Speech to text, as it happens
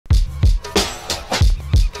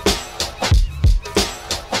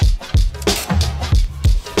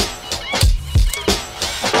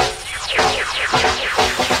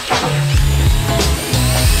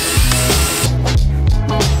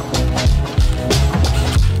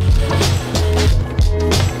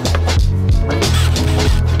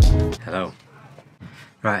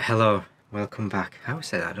Right, hello, welcome back. I always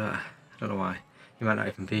say that, don't I? I don't know why. You might not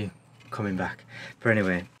even be coming back. But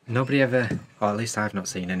anyway, nobody ever, or at least I've not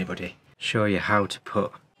seen anybody, show you how to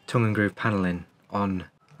put tongue and groove panelling on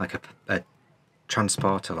like a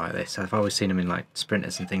transporter like this. I've always seen them in like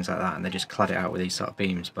sprinters and things like that, and they just clad it out with these sort of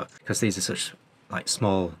beams, but because these are such like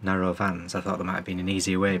small narrow vans, I thought there might have been an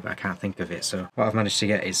easier way, but I can't think of it. So what I've managed to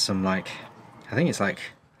get is some like, I think it's like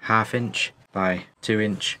 1/2 inch by 2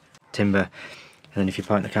 inch timber. And then if you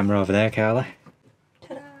point the camera over there, Carla.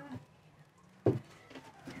 Ta-da!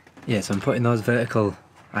 Yeah, so I'm putting those vertical,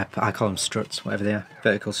 I call them struts, whatever they are,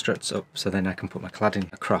 vertical struts up, so then I can put my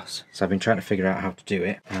cladding across. So I've been trying to figure out how to do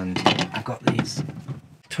it, and I've got these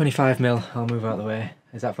 25mm, I'll move out of the way.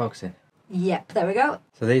 Is that focusing? Yep, there we go.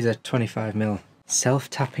 So these are 25mm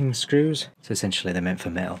self-tapping screws. So essentially they're meant for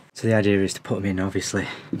metal. So the idea is to put them in, obviously,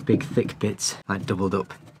 big thick bits, like doubled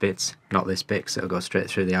up bits, not this big, so it'll go straight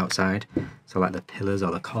through the outside. So like the pillars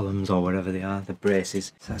or the columns or whatever they are, the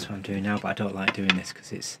braces. So that's what I'm doing now, but I don't like doing this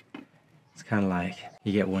because it's kind of like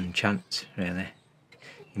you get one chance, really.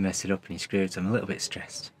 You mess it up and you screw it, so I'm a little bit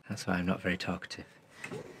stressed. That's why I'm not very talkative.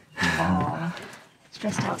 Aww,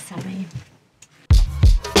 stressed out Sammy.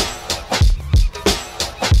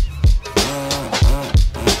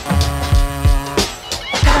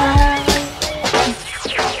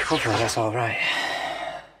 Hopefully that's alright.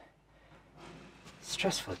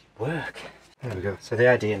 Stressful work. There we go. So the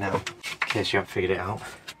idea now, in case you haven't figured it out,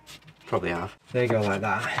 probably have, they go like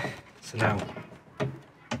that. So now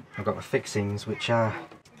I've got my fixings, which are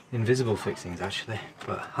invisible fixings actually,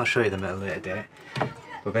 but I'll show you them at a later date.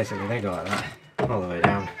 But basically they go like that, all the way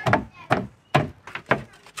down.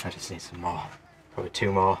 I just need some more, probably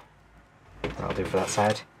 2 more. That'll do for that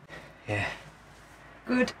side. Yeah.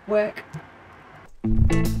 Good work.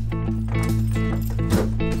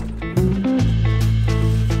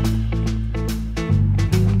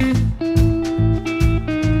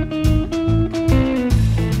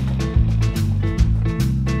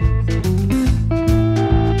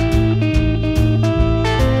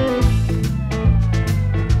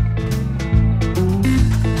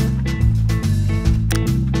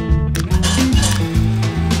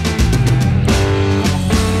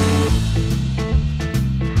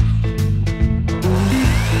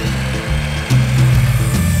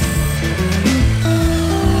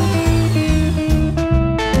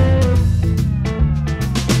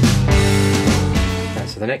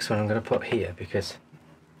 The next one I'm going to put here, because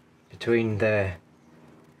between there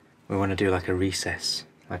we want to do like a recess,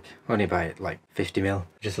 like only by like 50mm,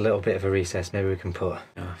 just a little bit of a recess. Maybe we can put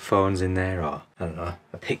phones in there, or I don't know,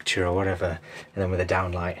 a picture or whatever, and then with a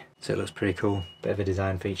downlight, so it looks pretty cool. Bit of a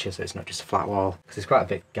design feature, so it's not just a flat wall, because there's quite a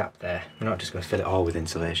big gap there. We're not just going to fill it all with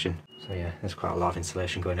insulation, so yeah, there's quite a lot of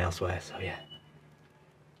insulation going elsewhere, so yeah.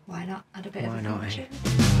 Why not add a bit of a function?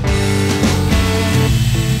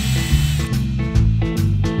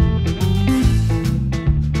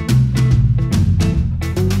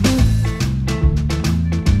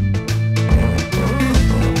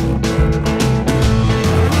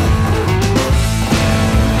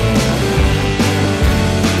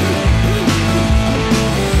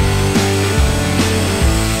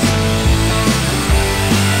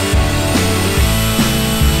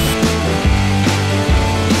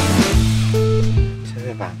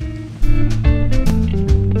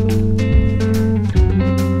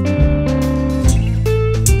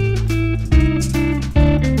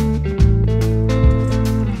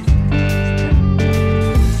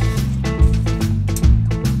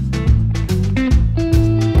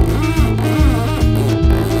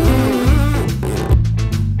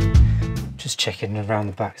 Checking around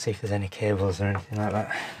the back, see if there's any cables or anything like that.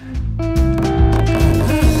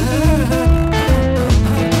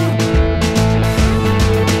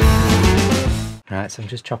 Right, so I'm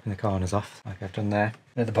just chopping the corners off like I've done there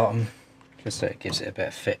at the bottom, just so it gives it a bit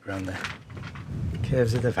of fit around the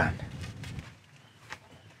curves of the van.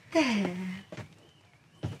 There.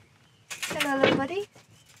 Hello, little buddy.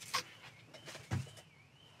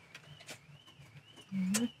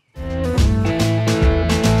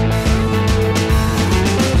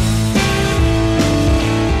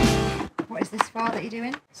 What is this for that you're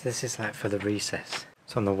doing? So this is like for the recess.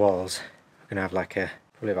 So on the walls we're going to have like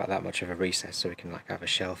probably about that much of a recess, so we can like have a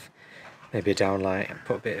shelf, maybe a downlight, and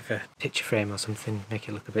put a bit of a picture frame or something, make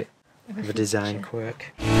it look a bit of a design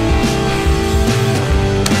quirk. So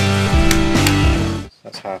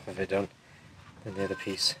that's half of it done. Then the other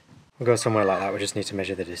piece, we'll go somewhere like that. We just need to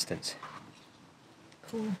measure the distance.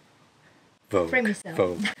 Cool. Vogue, Frame yourself.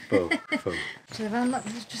 Vogue, Vogue, Vogue. To the van, look,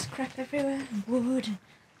 there's just crap everywhere. Wood.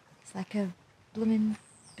 It's like a blooming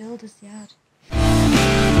builder's yard.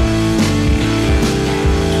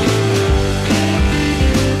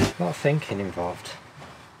 A lot of thinking involved.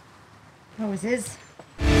 Always is.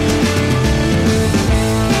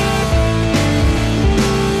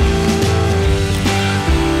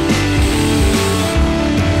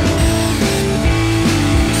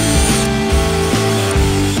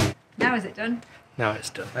 Now is it done? Now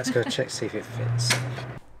it's done. Let's go check, see if it fits. Is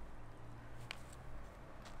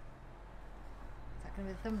that going to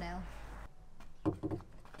be the thumbnail?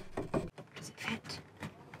 Does it fit?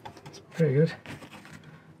 It's pretty good.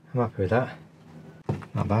 I'm happy with that.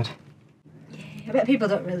 Not bad. Yeah, I bet people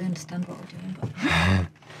don't really understand what we're doing,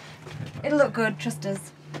 but it'll look good, trust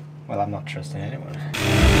us. Well, I'm not trusting anyone.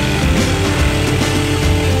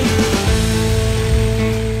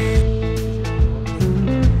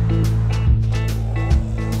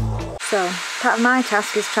 So, part of my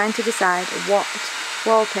task is trying to decide what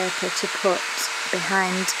wallpaper to put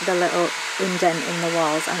behind the little indent in the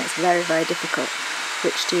walls, and it's very, very difficult.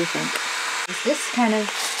 Which do you think? There's this kind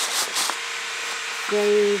of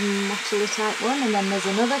grey metal-y type one, and then there's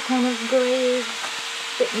another kind of grey,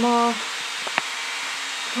 bit more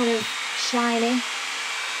kind of shiny,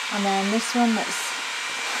 and then this one that's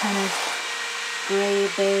kind of grey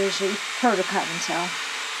beigey. Probably can't even tell,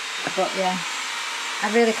 but yeah, I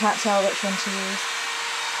really can't tell which one to use.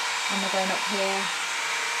 And they're going up here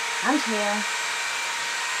and here,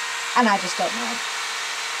 and I just don't know.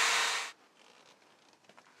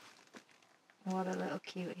 What a little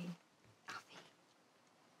cutie.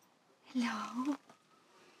 Hello.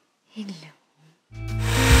 Hello.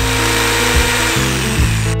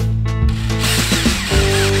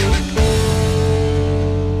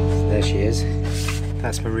 So there she is.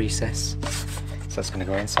 That's my recess. So that's going to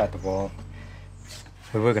go inside the wall.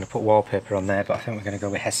 We were going to put wallpaper on there, but I think we're going to go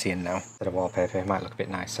with Hessian now instead of wallpaper. It might look a bit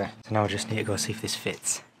nicer. So now I just need to go see if this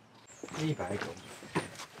fits.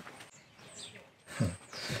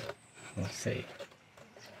 Let's see.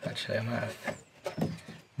 Actually, I might have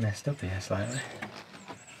messed up here slightly.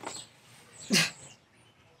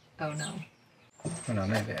 Oh no. Oh no,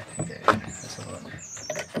 maybe I can get it in. Let's have a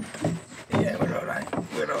look. Yeah, we're alright.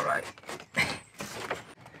 We're alright.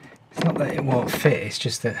 It's not that it won't fit, it's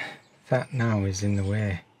just that that now is in the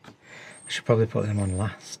way. I should probably put them on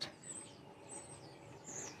last.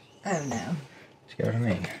 Oh no. Do you get what I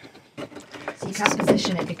mean? So you can't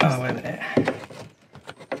position it because... Oh, wait a minute.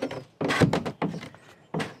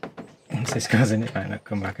 Once this goes in, it might not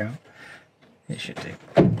come back out. It should do.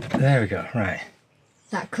 There we go, right.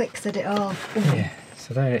 That clicks at it all. Yeah,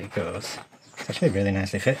 so there it goes. It's actually really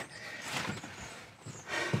nicely fit.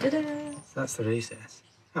 Ta-da. So that's the recess.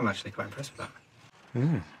 I'm actually quite impressed with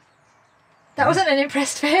that. That wasn't an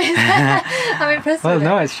impressed face. I'm impressed with it. Well,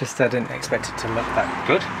 no, it's just I didn't expect it to look that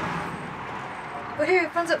good.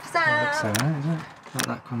 Woohoo, thumbs up for It looks Sam. alright, isn't it?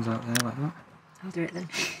 That comes out there like that. I'll do it then.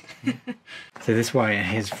 So this wire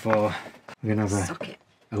is for, we're going to have Socket.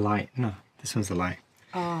 a light. No, this one's the light.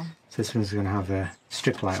 Oh. So this one's going to have a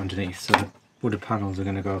strip light underneath. So the wood panels are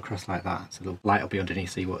going to go across like that. So the light will be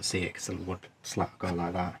underneath so you won't see it because the wood slat will go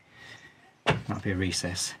like that. That'll be a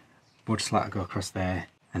recess. Wood slat will go across there.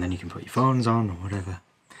 And then you can put your phones on or whatever.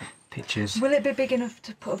 Pictures. Will it be big enough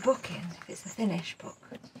to put a book in if it's a thinnish book?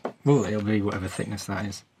 Well, it'll be whatever thickness that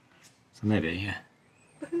is. So maybe, yeah.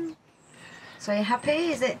 Woohoo. So are you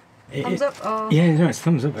happy? Is it thumbs up or...? Yeah, no, it's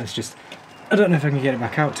thumbs up. It's just, I don't know if I can get it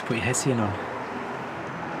back out to put your Hessian on.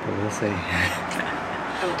 But we'll see.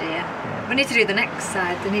 Oh dear. Yeah. We need to do the next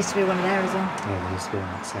side. There needs to be one there as well. Yeah, there needs to be on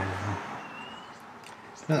that side as well.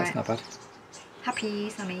 No, that's not bad. Happy,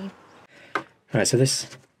 Sammy. Right, so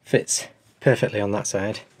this fits perfectly on that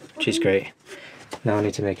side, which is great. Now I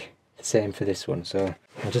need to make the same for this one, so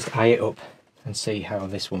I'll just eye it up and see how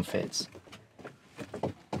this one fits.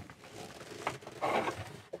 Do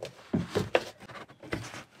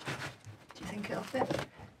you think it'll fit?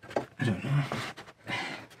 I don't know.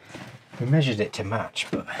 We measured it to match,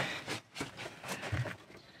 but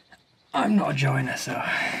I'm not a joiner, so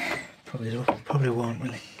probably won't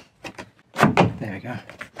really. There we go.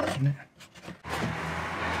 Isn't it?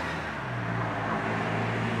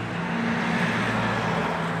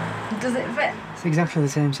 Does it fit? It's exactly the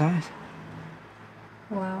same size.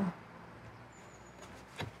 Wow.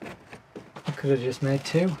 I could have just made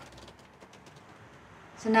two.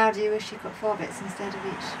 So now do you wish you got 4 bits instead of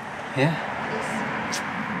each Yeah. piece?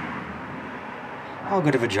 How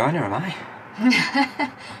good of a joiner am I?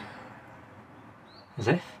 As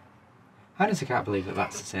if. I honestly can't believe that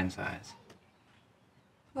that's the same size.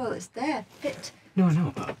 Well, it's there. Fit. No, I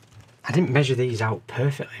know, but I didn't measure these out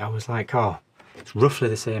perfectly. I was like, oh, it's roughly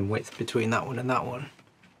the same width between that one and that one.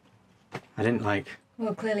 I didn't like...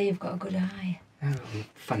 Well, clearly you've got a good eye. Oh,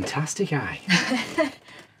 fantastic eye.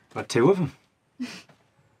 Got 2 of them.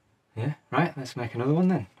 Yeah, right, let's make another one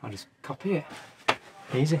then. I'll just copy it.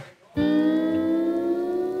 Easy.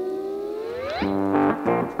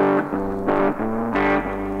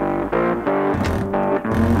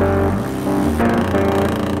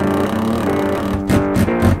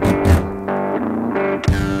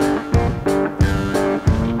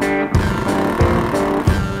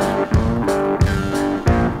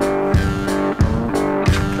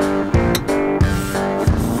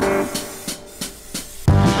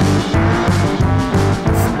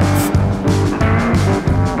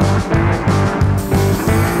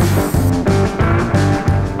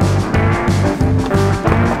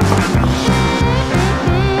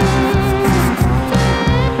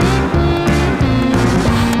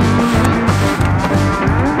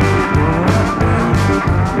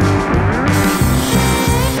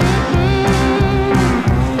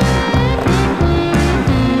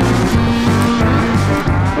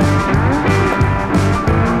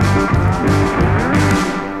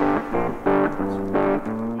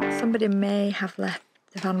 Somebody may have left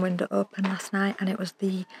the van window open last night and it was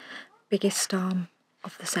the biggest storm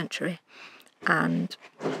of the century and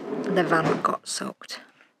the van got soaked.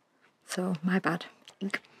 So my bad.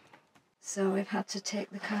 So we've had to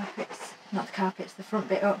take the carpets, not the carpets, the front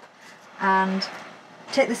bit up and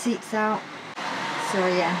take the seats out. So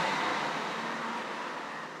yeah,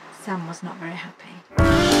 Sam was not very happy.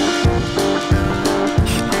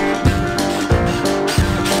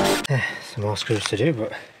 Some more screws to do,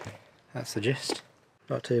 but that's the gist.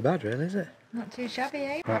 Not too bad really, is it? Not too shabby,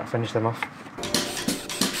 eh? Right, I'll finish them off.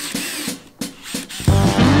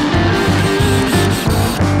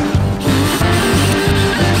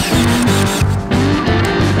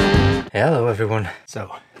 Hello everyone.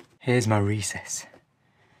 So, here's my recess.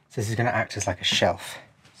 So this is going to act as like a shelf.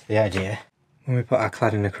 So the idea, when we put our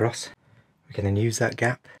cladding across, we can then use that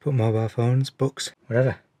gap, put mobile phones, books,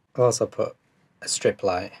 whatever. I'll also put a strip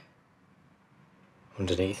light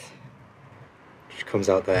underneath, which comes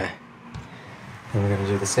out there. And we're going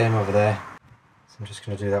to do the same over there. So I'm just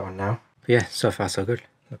going to do that one now. But yeah, so far so good.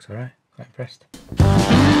 Looks alright. Quite impressed.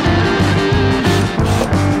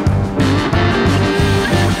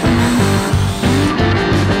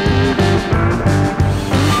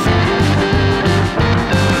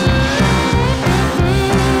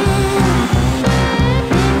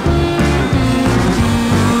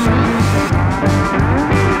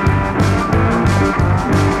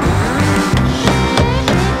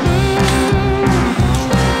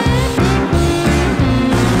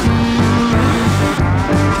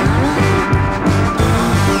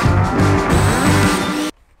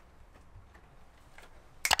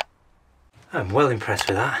 I'm well impressed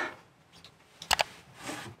with that.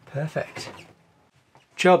 Perfect.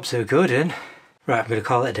 Job so good, and right, I'm going to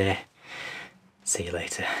call it a day. See you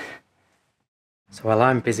later. So while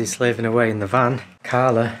I'm busy slaving away in the van,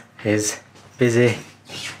 Carla is busy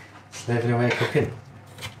slaving away cooking.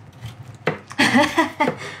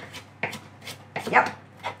 Yep.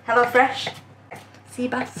 Hello Fresh. Sea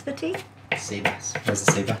bass for tea? Sea bass. Where's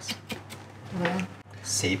the sea bass? Well,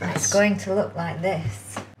 sea bass. it's going to look like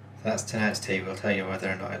this. That's tonight's tea. We'll tell you whether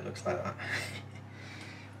or not it looks like that.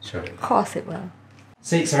 Sure. Of course it will.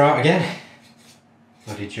 Seats are out again.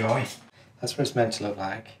 Bloody joy. That's what it's meant to look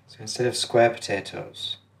like. So instead of square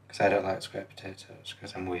potatoes, because I don't like square potatoes,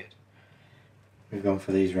 because I'm weird, we've gone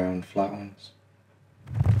for these round flat ones.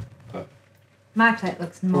 But my plate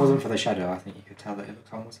looks if it more. wasn't for the shadow, I think you could tell that it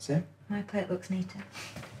looks almost the same. My plate looks neater.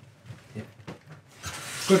 Yeah.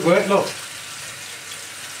 Good work, love.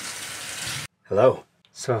 Hello.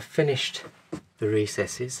 So I've finished the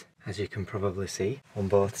recesses, as you can probably see, on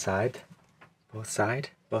both sides.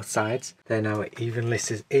 They're now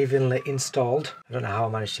evenly installed. I don't know how I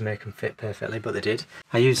managed to make them fit perfectly, but they did.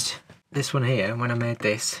 I used this one here, and when I made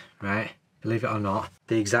this, right, believe it or not,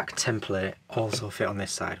 the exact template also fit on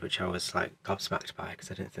this side, which I was like gobsmacked by,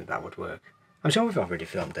 because I didn't think that would work. I'm sure we've already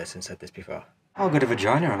filmed this and said this before. How good of a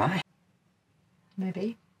joiner am I?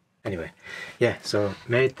 Maybe. Anyway, yeah, so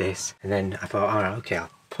made this, and then I thought, alright, okay,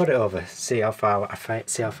 I'll put it over, see how far off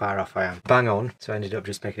I am. Bang on. So I ended up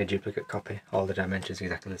just making a duplicate copy, all the dimensions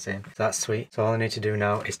exactly the same. So that's sweet. So all I need to do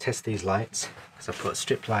now is test these lights, because I put a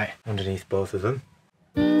strip light underneath both of them.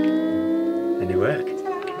 And they work.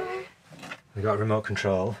 We've got a remote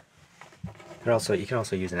control. You can also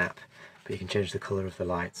use an app, but you can change the colour of the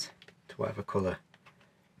lights to whatever colour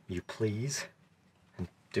you please, and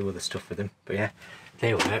do other stuff with them. But yeah,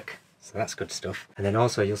 they work, so that's good stuff. And then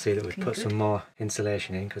also you'll see that we've put some more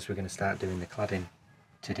insulation in, because we're going to start doing the cladding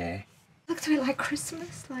today. Looks a bit like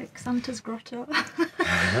Christmas, like Santa's grotto.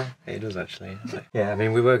 It does actually. Yeah, I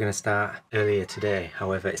mean, we were going to start earlier today,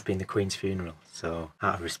 however, it's been the Queen's funeral, so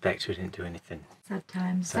out of respect, we didn't do anything. Sad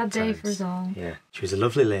times, sad day for us all. Yeah, she was a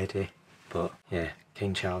lovely lady, but yeah,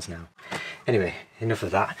 King Charles now. Anyway, enough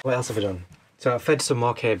of that. What else have I done? So I've fed some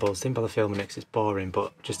more cables, didn't bother filming it because it's boring,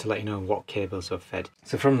 but just to let you know what cables I've fed.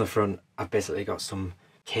 So from the front, I've basically got some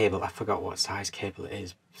cable, I forgot what size cable it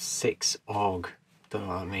is, 6 AUG, don't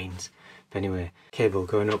know what that means. But anyway, cable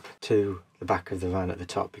going up to the back of the van at the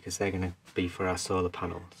top because they're going to be for our solar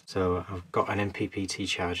panels. So I've got an MPPT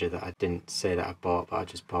charger that I didn't say that I bought, but I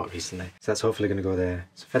just bought recently. So that's hopefully going to go there.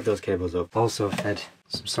 So fed those cables up. Also fed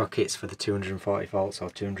some sockets for the 240 volts or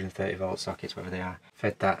 230 volt sockets, whatever they are.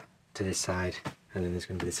 Fed that to this side, and then there's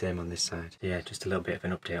going to be the same on this side. So yeah, just a little bit of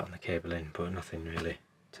an update on the cabling, but nothing really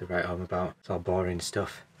to write home about. It's all boring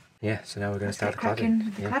stuff. Yeah, so now we're going to start the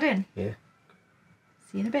cladding. The cladding. Yeah.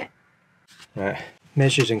 See you in a bit. Right,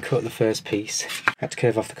 measured and cut the first piece. Had to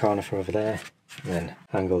curve off the corner for over there, and then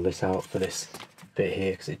angle this out for this bit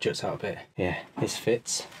here because it juts out a bit. Yeah, this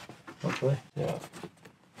fits, hopefully. Yeah,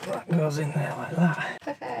 that goes in there like that.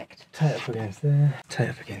 Perfect. Tight up against there, tight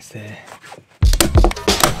up against there.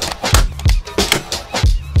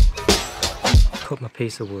 Cut my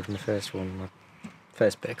piece of wood in the first one, my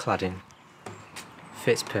first bit of cladding.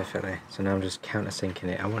 Fits perfectly, so now I'm just countersinking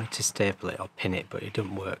it. I wanted to staple it or pin it, but it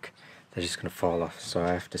doesn't work. They're just going to fall off, so I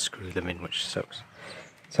have to screw them in, which sucks.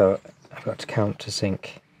 So I've got to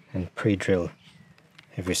countersink and pre-drill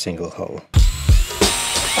every single hole.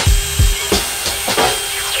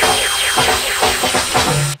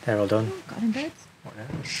 They're all done. Got them birds. What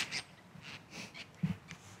else?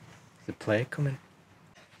 The plate coming.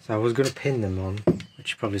 So I was going to pin them on,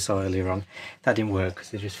 which you probably saw earlier on. That didn't work because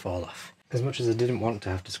they just fall off. As much as I didn't want to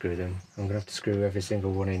have to screw them, I'm going to have to screw every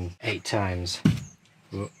single one in 8 times.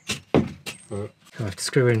 I have to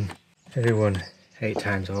screw in every one 8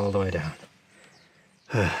 times all the way down.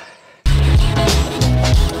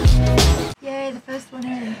 Yay, the first one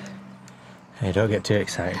in. Hey, don't get too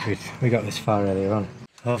excited. We got this far earlier on.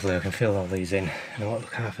 Hopefully I can fill all these in. They won't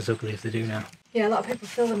look half as ugly as they do now. Yeah, a lot of people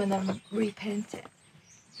fill them and then repaint it.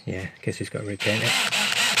 Yeah, guess he's got to repaint it.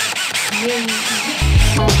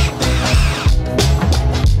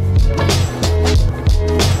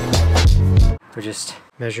 We're just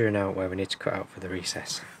measuring out where we need to cut out for the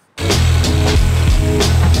recess.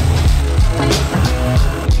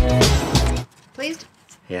 Pleased?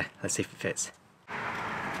 Yeah, let's see if it fits.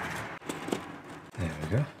 There we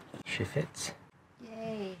go. She fits.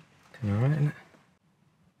 Yay. Can you alright in it?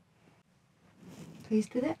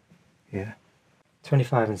 Pleased with it? Yeah.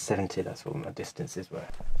 25 and 70, that's what my distances were.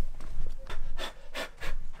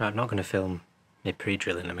 Right, I'm not going to film me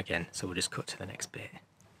pre-drilling them again, so we'll just cut to the next bit.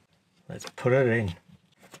 Let's put her in,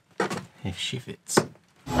 if she fits.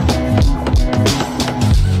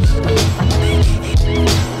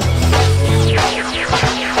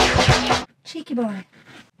 Cheeky boy.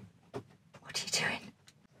 What are you doing?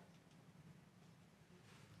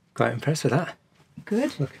 Quite impressed with that.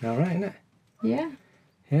 Good. Looking alright, isn't it? Yeah.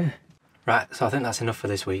 Yeah. Right, so I think that's enough for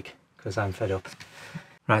this week, because I'm fed up.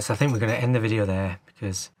 Right, so I think we're going to end the video there,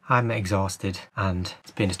 because I'm exhausted, and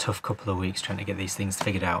it's been a tough couple of weeks trying to get these things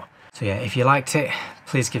figured out. So yeah, if you liked it,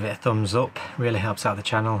 please give it a thumbs up, really helps out the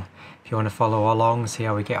channel. If you want to follow along, see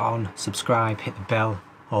how we get on, subscribe, hit the bell,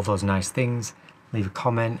 all those nice things, leave a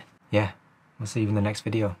comment. Yeah, we'll see you in the next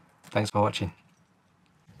video. Thanks for watching.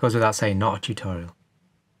 Goes without saying, not a tutorial.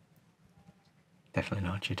 Definitely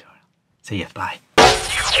not a tutorial. See ya, bye.